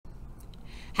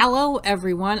Hello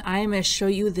everyone, I'm going to show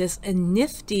you this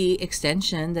nifty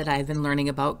extension that I've been learning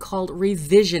about called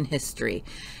revision history.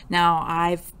 Now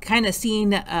I've kind of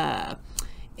seen a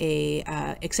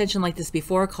extension like this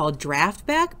before called draft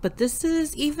back, but this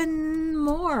is even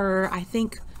more, I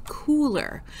think,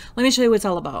 cooler. Let me show you what it's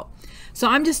all about. So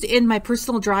I'm just in my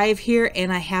personal drive here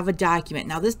and I have a document.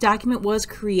 Now this document was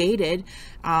created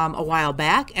a while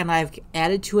back and I've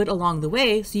added to it along the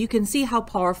way so you can see how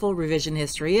powerful revision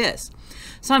history is.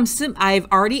 So I've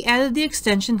already added the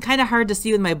extension, kind of hard to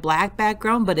see with my black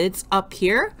background, but it's up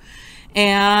here.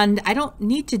 And I don't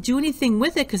need to do anything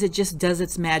with it because it just does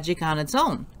its magic on its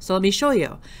own. So let me show you.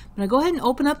 I'm going to go ahead and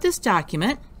open up this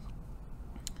document.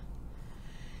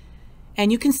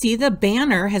 And you can see the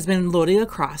banner has been loaded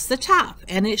across the top,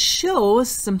 and it shows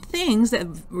some things that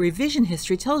revision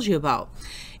history tells you about.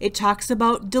 It talks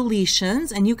about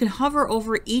deletions, and you can hover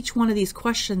over each one of these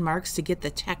question marks to get the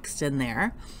text in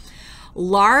there.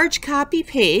 Large copy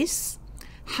paste,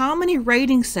 how many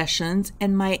writing sessions,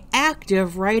 and my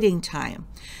active writing time.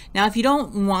 Now, if you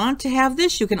don't want to have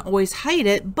this, you can always hide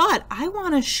it, but I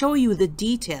want to show you the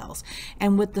details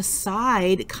and what the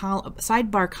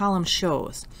sidebar column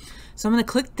shows. So I'm going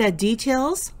to click that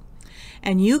details,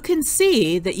 and you can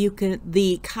see that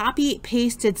the copy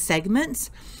pasted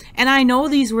segments, and I know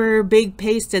these were big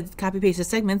copy pasted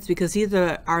segments because these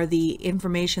are the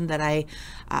information that I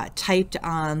typed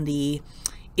on the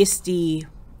ISTE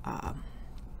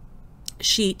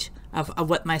sheet of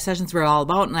what my sessions were all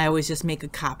about, and I always just make a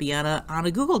copy on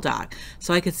a Google Doc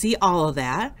so I could see all of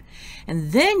that.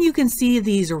 And then you can see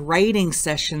these writing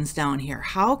sessions down here.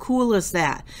 How cool is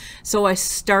that? So I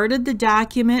started the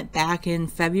document back in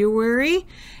February,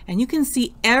 and you can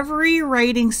see every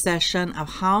writing session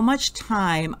of how much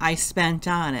time I spent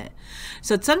on it.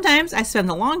 So sometimes I spend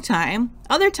a long time,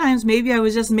 other times maybe I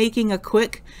was just making a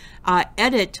quick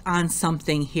edit on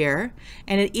something here,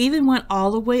 and it even went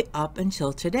all the way up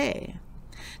until today.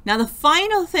 Now the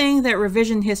final thing that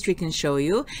revision history can show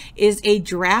you is a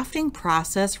drafting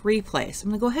process replay. So I'm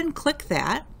going to go ahead and click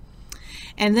that,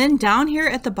 and then down here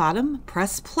at the bottom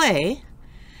press play,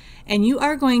 and you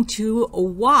are going to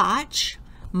watch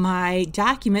my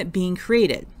document being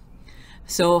created.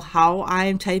 So how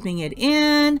I'm typing it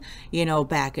in, you know,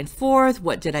 back and forth,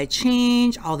 what did I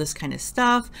change, all this kind of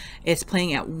stuff. It's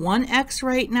playing at 1x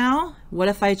right now. What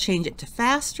if I change it to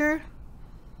faster?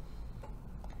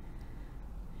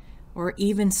 Or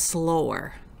even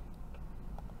slower?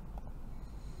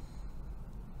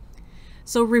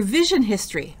 So revision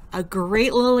history, a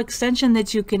great little extension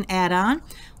that you can add on.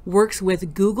 Works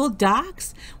with Google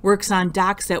Docs, works on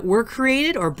docs that were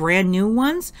created or brand new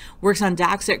ones, works on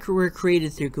docs that were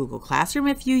created through Google Classroom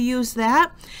if you use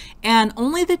that. And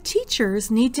only the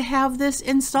teachers need to have this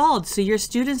installed, so your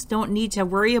students don't need to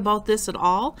worry about this at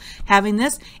all, having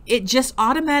this. It just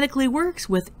automatically works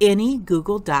with any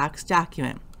Google Docs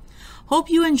document. Hope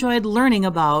you enjoyed learning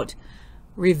about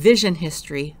revision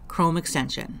history Chrome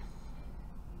extension.